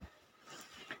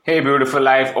Hey, beautiful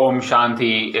life. Om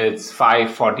Shanti. It's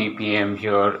 5:40 p.m.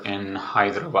 here in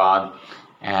Hyderabad,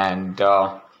 and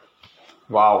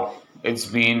wow, it's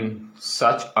been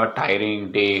such a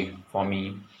tiring day for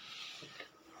me.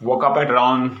 Woke up at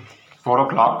around 4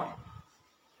 o'clock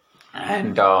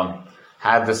and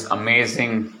had this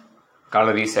amazing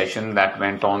Kalari session that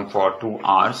went on for 2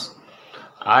 hours.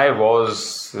 I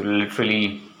was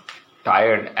literally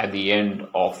tired at the end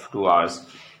of 2 hours.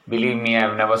 Believe me,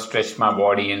 I've never stretched my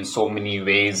body in so many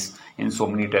ways, in so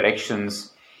many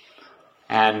directions,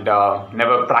 and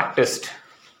never practiced,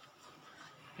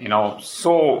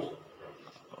 so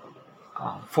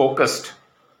focused.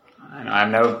 And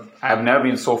I've never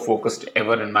been so focused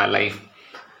ever in my life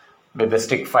with the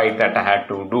stick fight that I had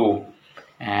to do.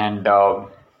 And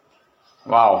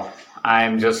wow,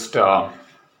 I'm just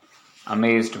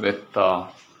amazed with the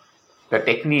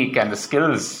technique and the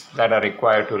skills that are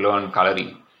required to learn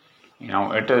Kalari.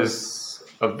 It is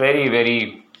a very,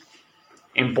 very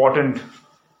important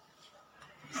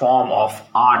form of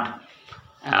art,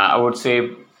 I would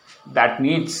say, that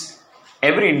needs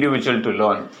every individual to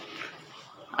learn.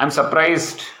 I'm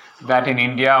surprised that in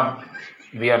India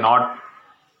we are not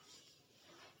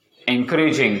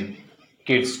encouraging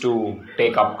kids to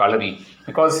take up Kalari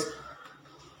because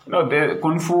the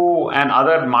Kung Fu and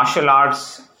other martial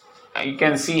arts, you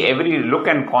can see every look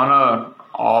and corner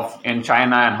of in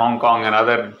China and Hong Kong and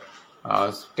other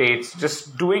states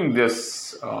just doing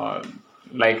this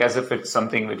like as if it's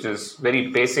something which is very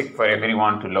basic for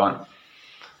everyone to learn.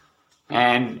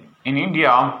 And in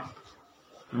India,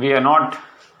 we are not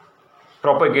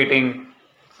propagating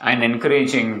and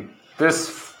encouraging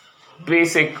this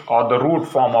basic or the root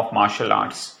form of martial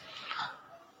arts.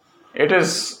 It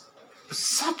is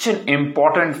such an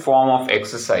important form of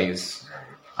exercise,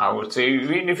 I would say.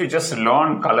 Even if you just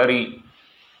learn Kalari,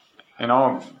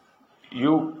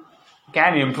 you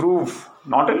can improve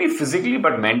not only physically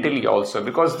but mentally also,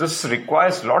 because this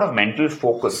requires a lot of mental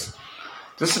focus.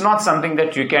 This is not something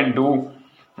that you can do,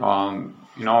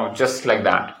 just like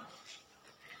that.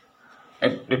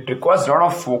 It requires a lot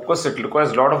of focus. It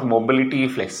requires a lot of mobility,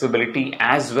 flexibility,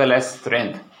 as well as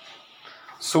strength.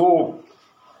 So,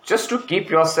 just to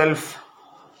keep yourself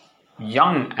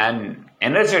young and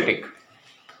energetic,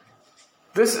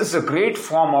 this is a great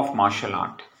form of martial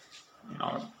art.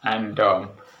 And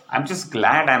I'm just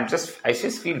glad. I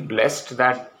just feel blessed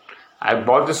that I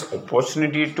got this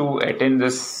opportunity to attend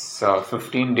this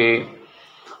 15-day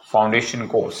foundation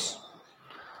course,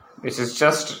 which is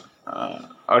just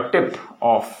a tip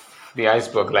of the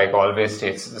iceberg, like always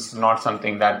states. This is not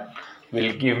something that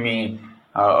will give me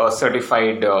a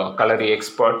certified Kalari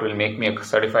expert, will make me a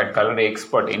certified Kalari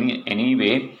expert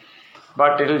anyway,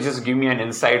 but it will just give me an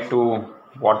insight to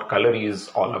what Kalari is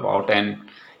all about. And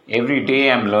every day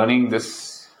I'm learning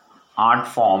this art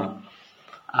form,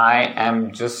 I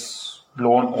am just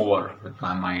blown over with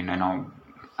my mind, and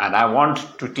I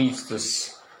want to teach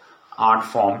this art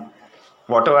form,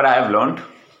 whatever I have learned,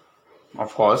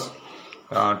 of course,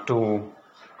 to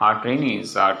our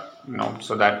trainees,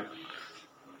 so that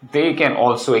they can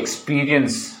also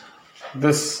experience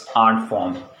this art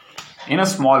form in a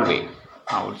small way,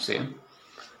 I would say.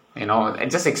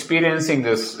 Just experiencing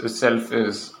this itself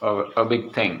is a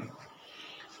big thing.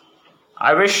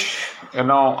 I wish,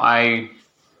 I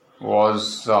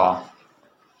was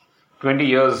 20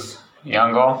 years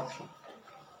younger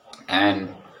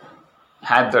and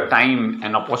had the time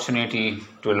and opportunity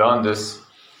to learn this,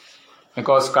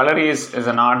 because Kalari is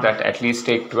an art that at least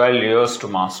take 12 years to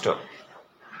master.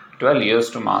 12 years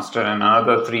to master and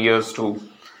another 3 years to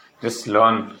just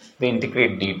learn the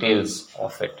intricate details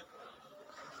of it.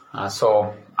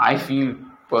 So I feel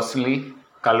personally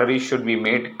Kalari should be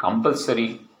made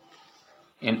compulsory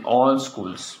in all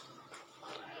schools.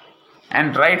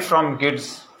 And right from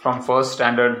kids from first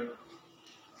standard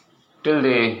till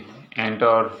they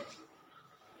enter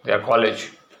their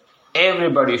college,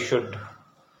 everybody should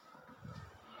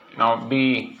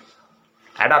be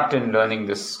adept in learning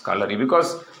this Kalari,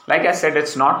 because like I said,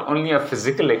 it's not only a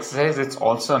physical exercise, it's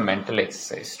also a mental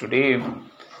exercise. Today,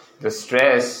 the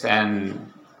stress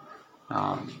and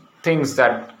things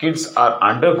that kids are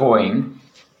undergoing,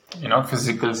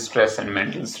 physical stress and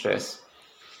mental stress,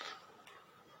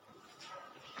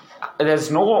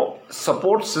 there's no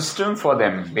support system for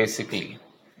them, basically,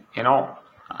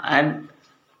 and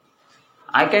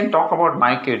I can talk about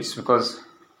my kids because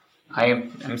I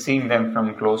am seeing them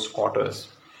from close quarters.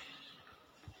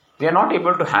 They are not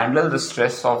able to handle the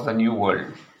stress of the new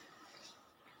world.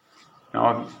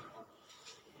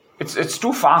 It's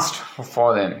too fast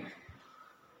for them.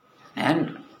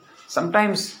 And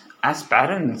sometimes as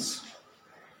parents,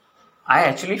 I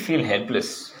actually feel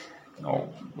helpless.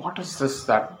 What is this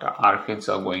that our kids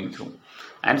are going through?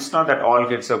 And it's not that all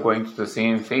kids are going through the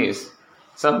same phase.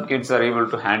 Some kids are able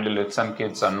to handle it, some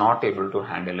kids are not able to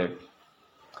handle it.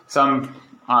 Some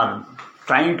are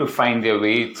trying to find their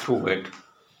way through it.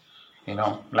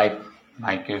 Like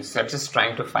my kids, they're just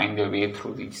trying to find their way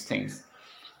through these things.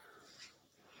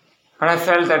 But I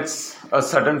felt that a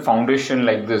certain foundation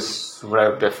like this would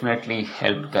have definitely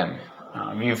helped them.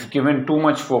 We've given too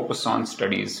much focus on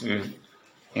studies. We've,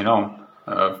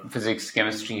 physics,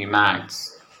 chemistry,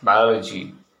 maths,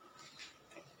 biology.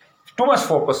 Too much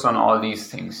focus on all these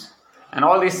things. And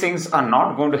all these things are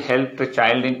not going to help the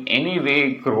child in any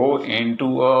way grow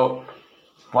into a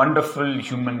wonderful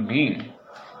human being.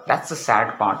 That's the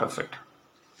sad part of it.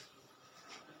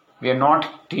 We are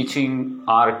not teaching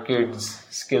our kids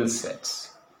skill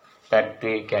sets that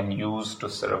they can use to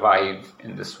survive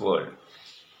in this world.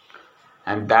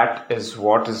 And that is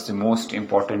what is the most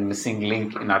important missing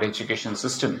link in our education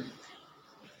system.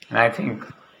 And I think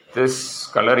this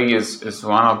Kalari is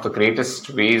one of the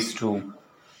greatest ways to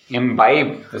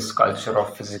imbibe this culture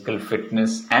of physical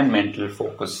fitness and mental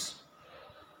focus.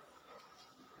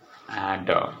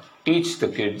 And teach the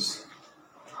kids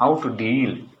how to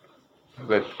deal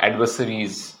with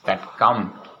adversaries that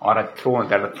come or are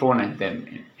thrown at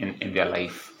them in their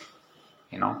life.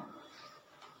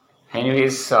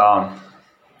 Anyways,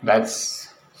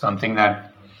 that's something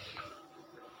that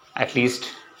at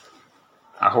least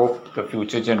I hope the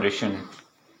future generation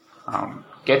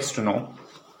gets to know.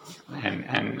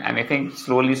 And I think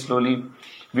slowly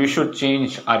we should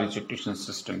change our education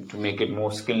system to make it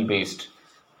more skill-based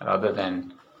rather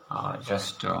than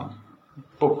just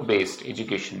book-based,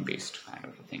 education-based kind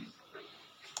of a thing.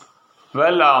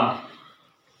 Well,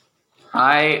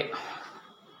 I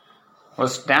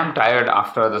was damn tired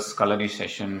after this Kalari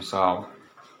session, so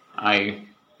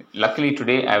luckily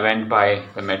today I went by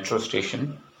the metro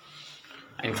station.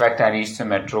 In fact, I reached the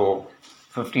metro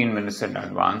 15 minutes in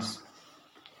advance,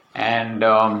 and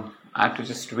I had to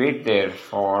just wait there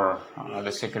for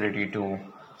the security to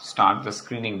start the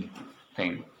screening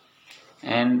thing.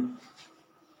 And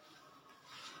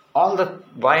all the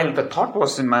while the thought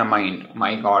was in my mind,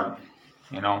 my God,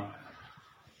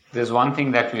 there's one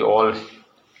thing that we all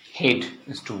hate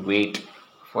is to wait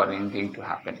for anything to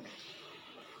happen.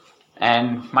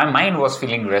 And my mind was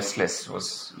feeling restless,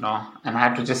 and I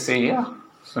had to just say, yeah,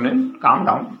 Sunil, calm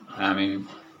down. I mean,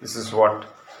 this is what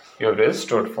you're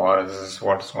registered for. This is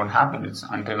what's going to happen. It's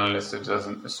until unless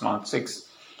it's not 6,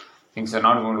 things are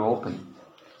not going to open.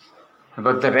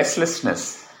 But the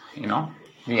restlessness,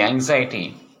 the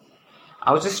anxiety,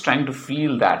 I was just trying to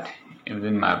feel that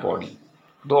within my body.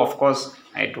 Though, of course,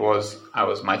 I was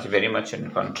very much in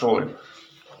control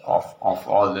of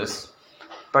all this.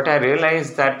 But I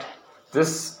realized that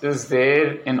this is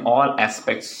there in all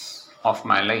aspects of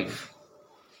my life.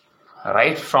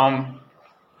 Right from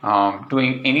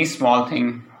doing any small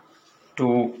thing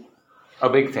to a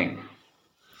big thing.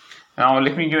 Now,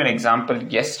 let me give an example.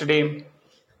 Yesterday,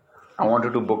 I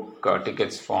wanted to book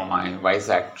tickets for my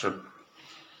Vizag trip.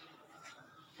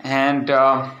 And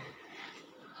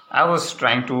I was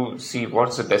trying to see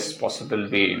what's the best possible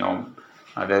way,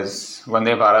 there's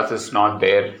Vande Bharat is not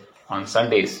there on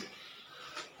Sundays.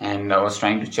 And I was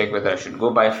trying to check whether I should go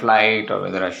by flight or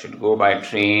whether I should go by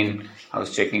train. I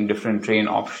was checking different train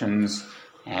options,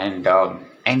 and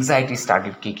anxiety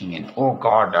started kicking in. Oh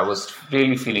God, I was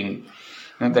really feeling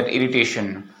that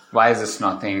irritation. Why is this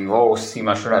nothing? Oh,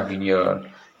 Seema should have been here.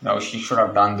 She should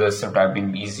have done this. It would have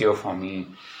been easier for me.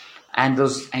 And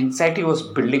those anxiety was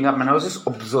building up, and I was just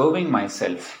observing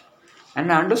myself.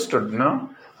 And I understood,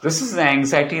 this is the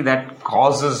anxiety that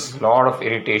causes a lot of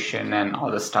irritation and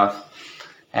all this stuff.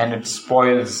 And it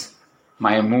spoils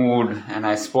my mood, and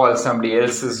I spoil somebody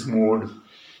else's mood,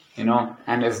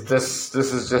 and this is just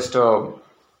this is just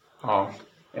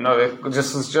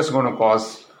going to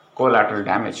cause collateral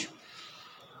damage.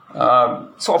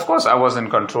 So of course I was in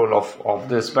control of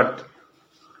this, but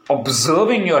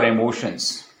observing your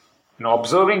emotions,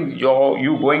 observing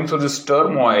you going through this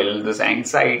turmoil, this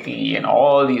anxiety and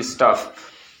all these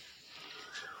stuff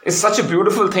is such a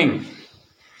beautiful thing.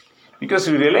 Because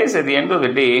we realize at the end of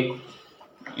the day,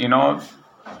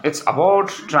 it's about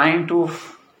trying to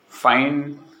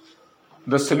find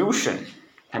the solution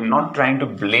and not trying to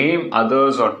blame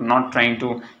others or not trying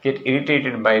to get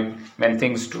irritated by when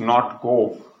things do not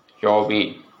go your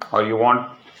way or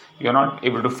you're not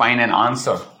able to find an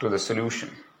answer to the solution.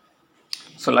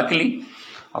 So luckily,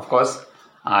 of course,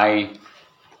 I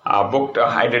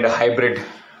did a hybrid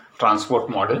transport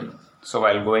model. So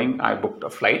while going, I booked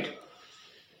a flight.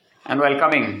 And while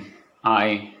coming,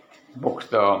 I booked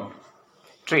the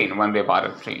train, Vande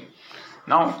Bharat train.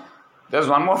 Now, there's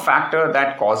one more factor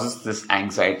that causes this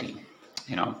anxiety.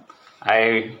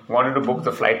 I wanted to book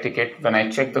the flight ticket. When I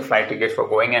checked the flight ticket for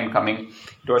going and coming,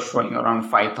 it was showing around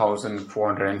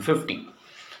 5,450.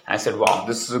 I said, wow,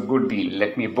 this is a good deal.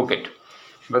 Let me book it.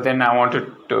 But then I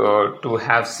wanted to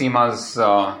have Seema's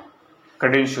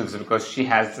credentials because she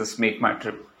has this Make My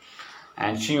Trip.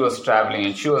 And she was traveling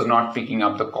and she was not picking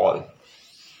up the call.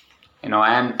 And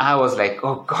I was like,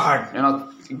 oh God,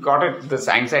 got it. This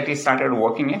anxiety started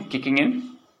kicking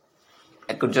in.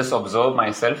 I could just observe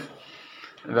myself.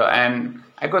 And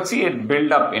I could see it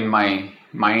build up in my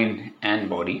mind and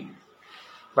body.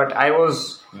 But I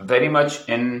was very much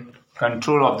in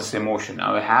control of this emotion.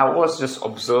 I was just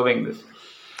observing this.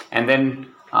 And then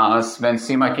when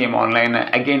Seema came online,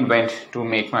 I again went to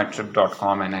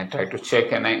makemytrip.com and I tried to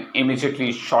check and I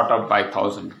immediately shot up by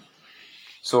 1,000.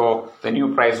 So the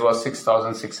new price was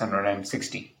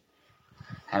 6,660.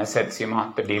 And I said,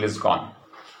 Seema, the deal is gone.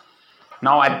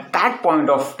 Now at that point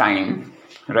of time,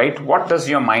 right, what does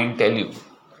your mind tell you?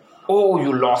 Oh,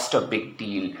 you lost a big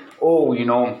deal. Oh,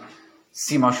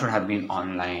 Seema should have been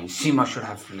online. Seema should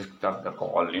have picked up the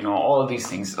call. All these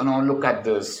things. Look at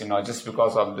this, just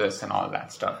because of this and all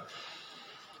that stuff.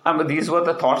 But these were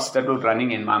the thoughts that were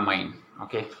running in my mind.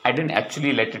 Okay, I didn't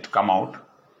actually let it come out.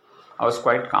 I was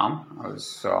quite calm.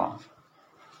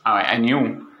 I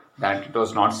knew that it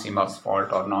was not Seema's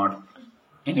fault or not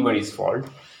anybody's fault.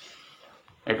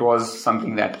 It was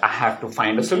something that I have to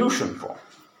find a solution for,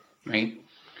 right?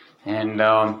 And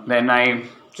then I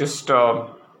just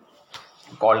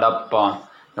called up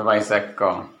the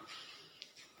Vizag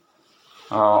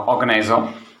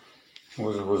organizer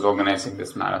who's organizing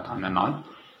this marathon and all.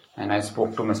 And I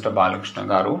spoke to Mr. Balakrishna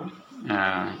Garu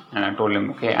and I told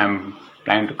him, okay, I'm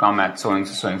planning to come at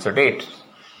so-and-so date.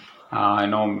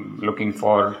 I'm looking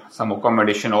for some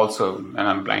accommodation also and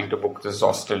I'm planning to book this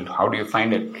hostel. How do you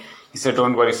find it? He said,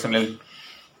 don't worry, Sunil.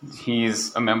 He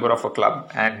is a member of a club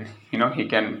and, he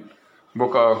can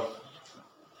book a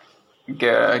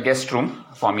guest room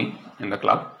for me in the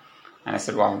club. And I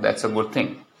said, wow, that's a good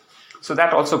thing. So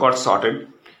that also got sorted.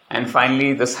 And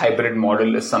finally, this hybrid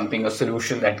model is a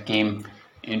solution that came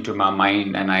into my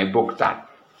mind and I booked that.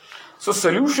 So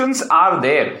solutions are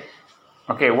there.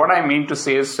 Okay, what I mean to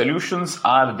say is solutions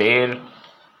are there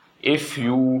if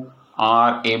you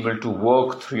are able to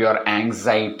work through your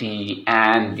anxiety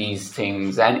and these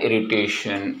things and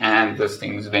irritation and these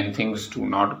things when things do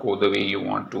not go the way you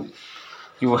want to.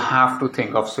 You have to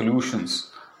think of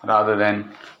solutions rather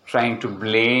than trying to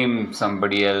blame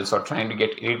somebody else or trying to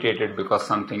get irritated because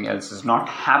something else is not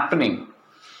happening.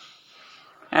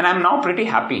 And I'm now pretty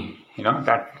happy,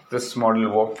 that this model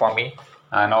worked for me.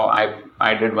 I know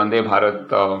I did Vande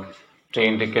Bharat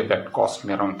train ticket that cost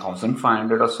me around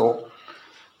 1,500 or so.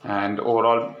 And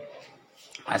overall,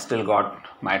 I still got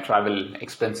my travel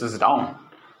expenses down,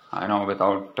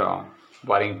 without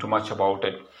worrying too much about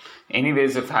it.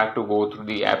 Anyways, if I have to go through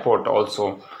the airport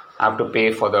also, I have to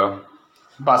pay for the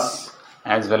bus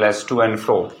as well as to and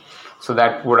fro. So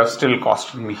that would have still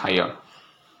costed me higher.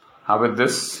 With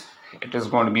this, it is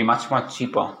going to be much, much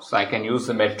cheaper. So I can use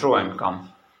the metro and come.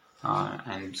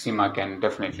 And Seema can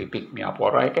definitely pick me up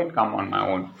or I can come on my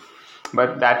own.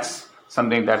 But that's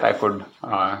something that I could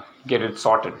get it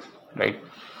sorted, right?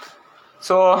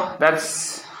 So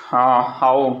that's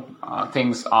how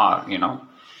things are,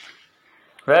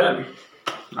 Well,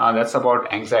 that's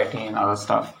about anxiety and other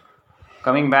stuff.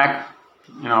 Coming back,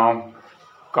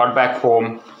 got back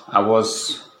home. I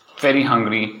was very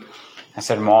hungry. I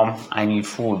said, Mom, I need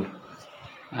food.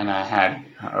 And I had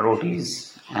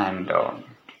rotis and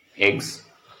eggs,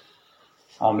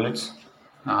 omelets,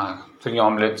 3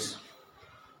 omelets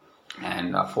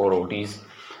and 4 rotis.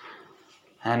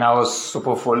 And I was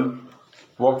super full.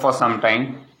 Worked for some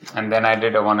time. And then I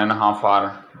did a 1.5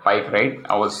 hour bike ride.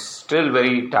 I was still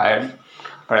very tired.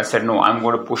 But I said, no, I'm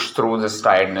going to push through this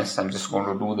tiredness. I'm just going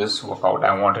to do this workout.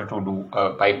 I wanted to do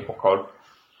a bike workout.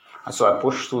 So I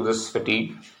pushed through this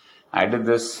fatigue. I did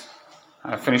this.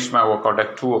 I finished my workout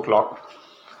at 2 o'clock.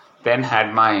 Then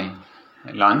had my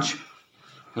lunch.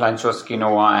 Lunch was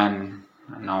quinoa and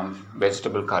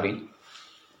vegetable curry.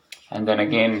 And then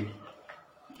again,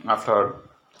 after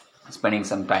spending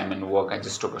some time in work, I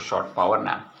just took a short power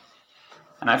nap.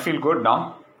 And I feel good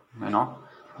now,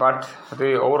 But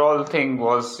the overall thing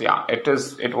was,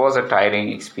 it was a tiring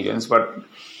experience. But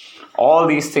all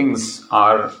these things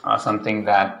are something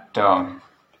that,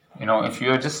 if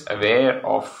you're just aware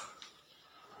of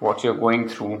what you're going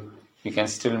through, you can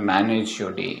still manage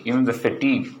your day. Even the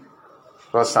fatigue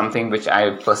was something which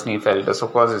I personally felt. So,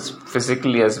 of course, it's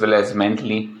physically as well as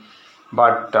mentally.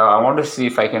 But I want to see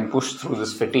if I can push through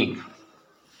this fatigue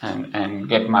and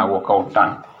get my workout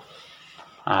done,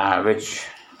 which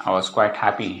I was quite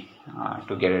happy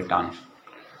to get it done.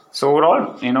 So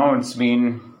overall, it's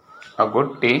been a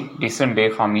good day, decent day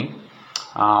for me.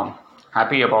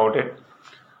 Happy about it.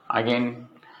 Again,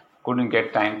 couldn't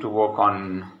get time to work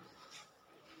on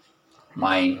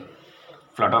my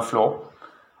flutter flow.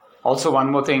 Also,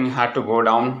 one more thing, had to go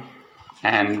down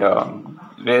and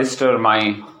register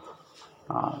my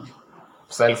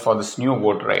self for this new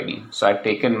voter ID. So I'd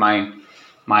taken my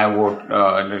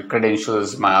vote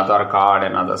credentials, my Aadhaar card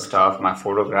and other stuff, my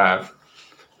photograph,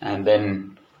 and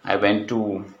then I went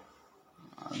to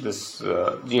this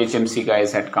GHMC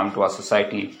guys had come to our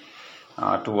society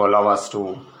to allow us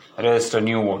to register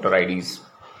new voter IDs.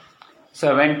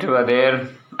 So I went there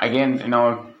again.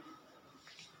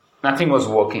 Nothing was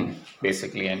working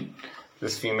basically, and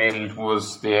this female who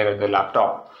was there at the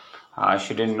laptop,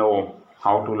 she didn't know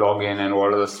how to log in and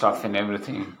all of the stuff and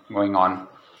everything going on.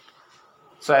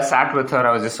 So I sat with her.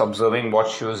 I was just observing what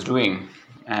she was doing,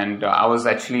 and I was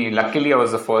luckily I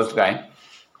was the first guy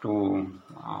to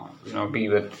be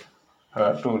with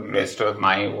her to register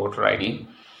my voter ID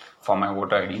for my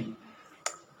voter ID.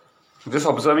 Just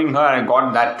observing her, I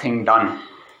got that thing done.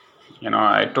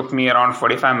 It took me around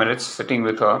 45 minutes sitting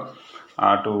with her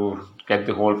to get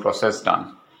the whole process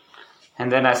done.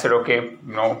 And then I said, okay,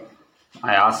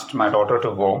 I asked my daughter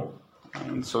to go.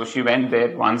 And so she went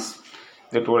there once.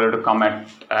 They told her to come at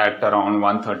around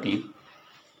 1:30.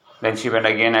 Then she went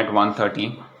again at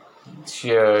 1:30.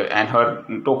 And her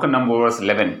token number was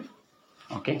 11.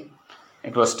 Okay.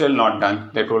 It was still not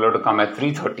done. They told her to come at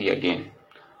 3:30 again.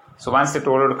 So once they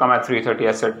told her to come at 3:30,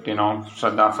 I said,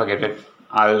 Shraddha, forget it.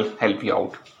 I'll help you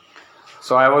out.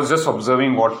 So I was just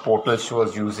observing what portal she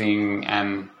was using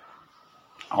and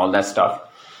all that stuff.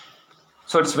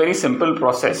 So it's very simple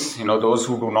process. Those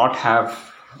who do not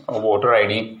have a voter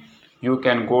ID, you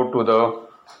can go to the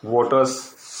voters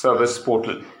service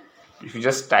portal. If you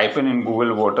just type in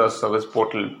Google voters service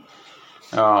portal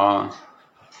or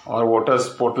voters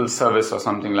portal service or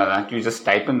something like that, you just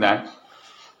type in that,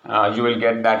 you will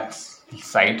get that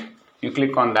site. You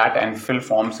click on that and fill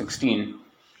form 16,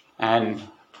 and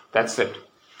that's it.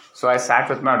 So I sat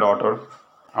with my daughter.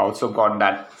 I also got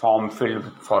that form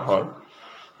filled for her,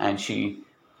 and she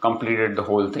completed the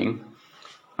whole thing.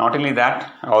 Not only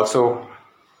that, I also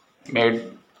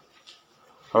made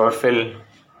her fill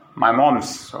my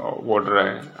mom's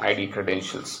voter ID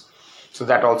credentials. So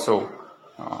that also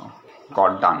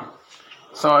got done.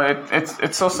 So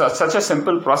it's such a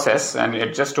simple process, and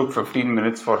it just took 15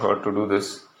 minutes for her to do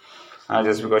this,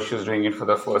 just because she was doing it for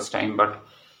the first time. But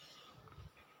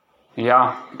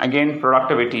yeah, again,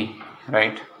 productivity,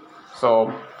 right?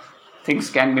 So things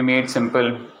can be made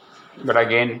simple, but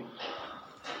again,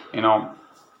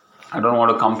 I don't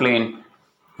want to complain.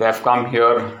 They have come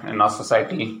here in our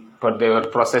society, but they were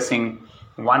processing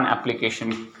one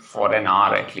application for an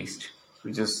hour at least,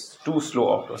 which is too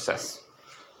slow a process.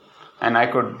 And I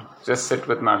could just sit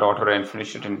with my daughter and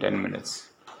finish it in 10 minutes.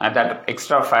 And that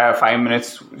extra 5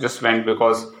 minutes just went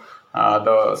because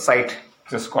the site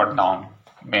just got down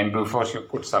before she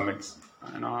could submit,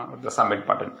 the submit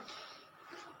button.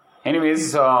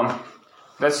 Anyways,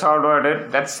 that's about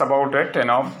it.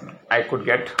 I could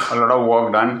get a lot of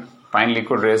work done. Finally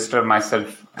could register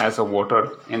myself as a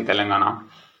voter in Telangana.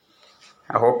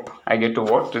 I hope I get to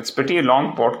vote. It's pretty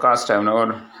long podcast. I've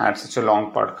never had such a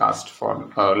long podcast for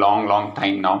a long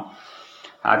time now.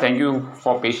 Thank you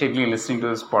for patiently listening to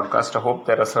this podcast. I hope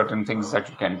there are certain things that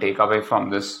you can take away from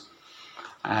this.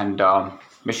 And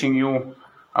wishing you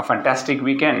a fantastic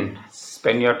weekend.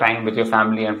 Spend your time with your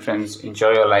family and friends.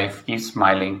 Enjoy your life. Keep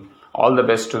smiling. All the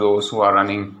best to those who are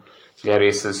running their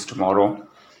races tomorrow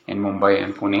in Mumbai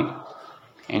and Pune.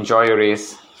 Enjoy your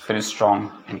race. Finish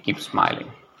strong and keep smiling.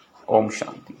 Om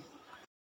Shanti.